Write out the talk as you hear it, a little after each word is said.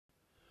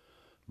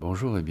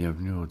Bonjour et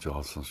bienvenue au Dural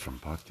Ascension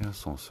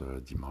Podcast en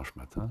ce dimanche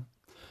matin.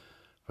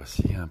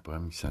 Voici un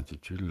poème qui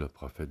s'intitule Le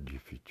prophète du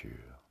futur.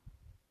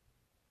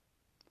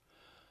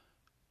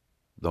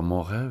 Dans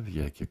mon rêve, il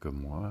y a quelques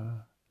mois,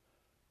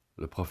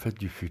 le prophète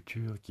du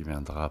futur qui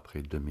viendra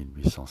après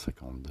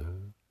 2852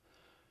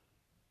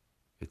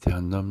 était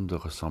un homme de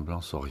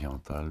ressemblance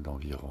orientale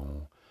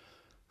d'environ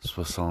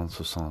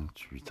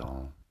 60-68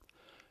 ans,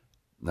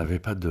 n'avait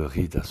pas de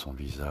rides à son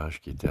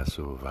visage qui était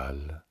assez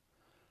ovale,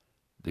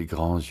 des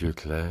grands yeux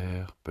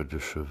clairs, peu de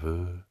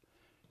cheveux,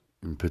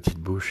 une petite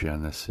bouche et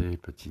un assez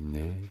petit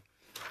nez.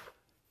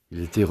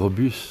 Il était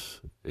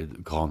robuste et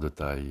de grande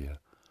taille,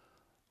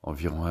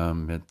 environ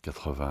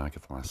 1,80 m,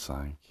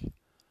 85 m.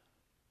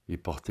 Il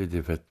portait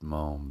des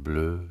vêtements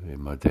bleus et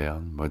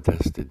modernes,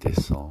 modestes et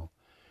décents,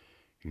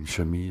 une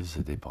chemise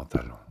et des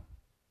pantalons.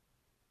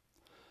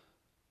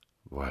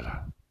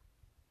 Voilà,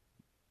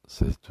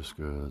 c'est tout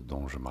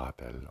dont je me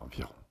rappelle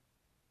environ.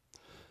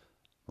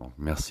 Donc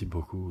merci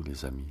beaucoup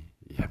les amis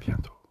et à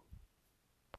bientôt.